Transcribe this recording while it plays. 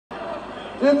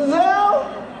Denzel,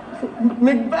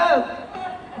 Macbeth,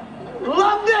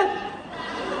 loved it.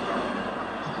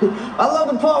 I love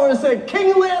the part where it said,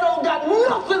 King Lear don't got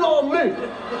nothing on me.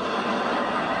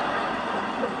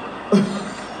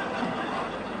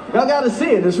 Y'all gotta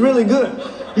see it, it's really good.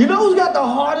 You know who's got the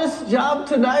hardest job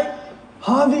tonight?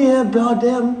 Javier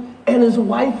Bardem and his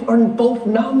wife are both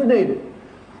nominated.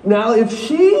 Now, if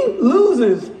she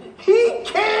loses, he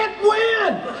can't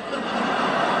win.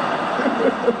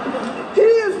 He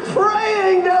is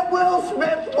praying that Will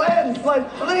Smith wins. Like,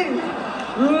 please,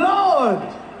 Lord.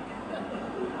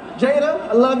 Jada,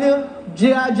 I love you.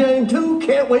 G.I. Jane 2,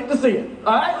 can't wait to see it.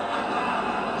 All right?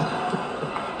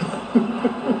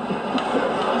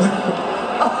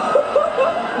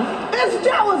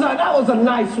 That was a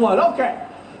nice one. Okay.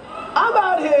 I'm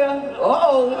out here.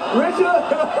 Richard.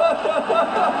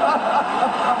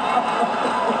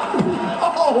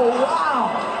 Oh, wow.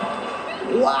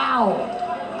 Wow.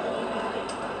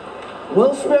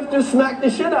 Will Smith just smacked the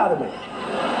shit out of me.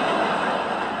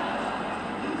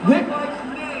 Keep my wife's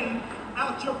name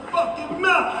out your fucking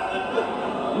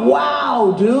mouth.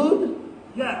 Wow, dude.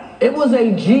 Yes. It was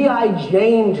a G.I.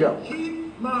 Jane joke.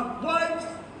 Keep my wife's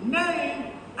name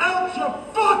out your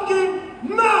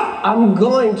fucking mouth! I'm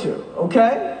going to,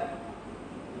 okay?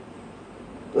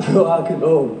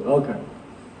 Okay.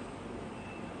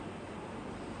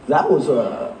 That was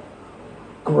a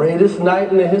greatest night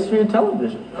in the history of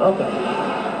television. Okay.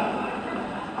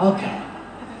 Okay.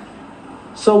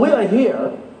 So we are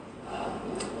here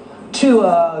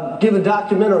to give a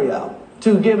documentary out,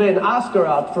 to give an Oscar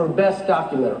out for Best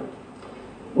Documentary.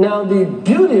 Now, the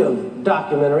beauty of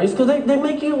documentaries, because they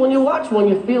make you, when you watch one,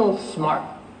 you feel smart.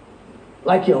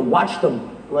 Like you watched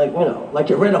them, like, you know, like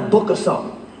you read a book or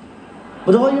something.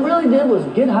 But all you really did was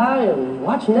get high and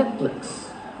watch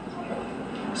Netflix.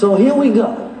 So here we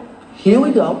go. Here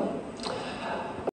we go.